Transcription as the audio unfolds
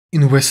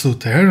In West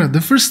Luterra,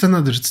 the first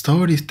Another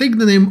Story take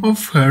the name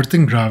of Heart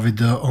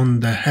Engraved on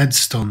the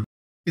headstone.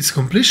 Its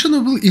completion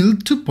will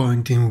yield 2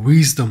 points in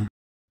Wisdom.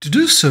 To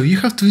do so, you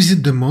have to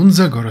visit the Mount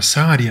Zagoras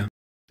area.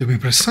 To be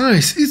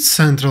precise, its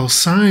central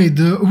side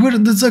where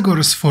the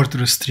Zagoras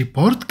Fortress 3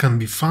 port can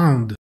be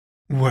found.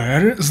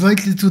 Where,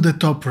 slightly to the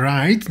top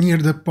right, near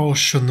the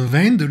potion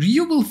vendor,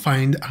 you will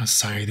find a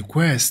side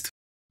quest.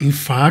 In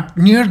fact,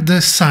 near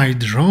the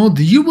side road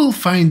you will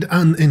find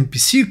an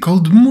NPC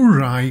called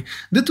Murray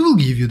that will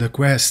give you the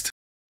quest.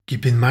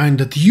 Keep in mind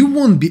that you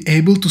won't be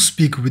able to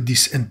speak with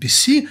this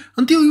NPC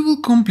until you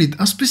will complete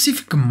a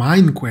specific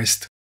mine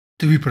quest.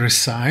 To be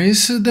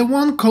precise, the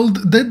one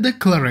called the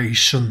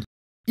Declaration.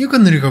 You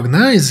can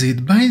recognize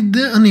it by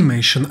the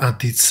animation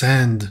at its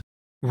end,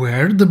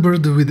 where the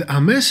bird with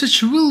a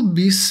message will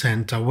be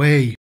sent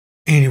away.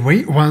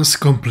 Anyway, once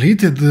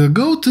completed,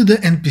 go to the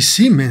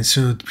NPC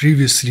mentioned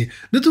previously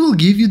that will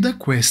give you the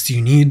quest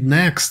you need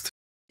next.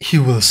 He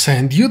will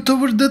send you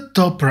toward the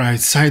top right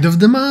side of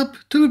the map,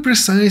 to be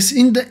precise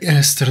in the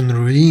Eastern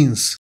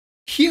Ruins.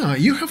 Here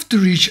you have to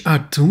reach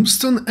a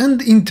tombstone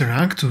and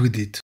interact with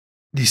it.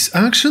 This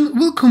action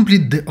will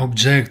complete the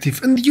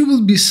objective and you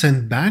will be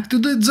sent back to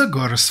the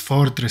Zagoras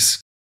Fortress.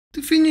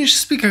 To finish,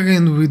 speak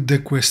again with the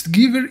quest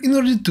giver in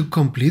order to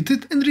complete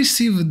it and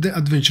receive the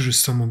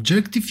Adventurous Tome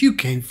objective you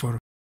came for.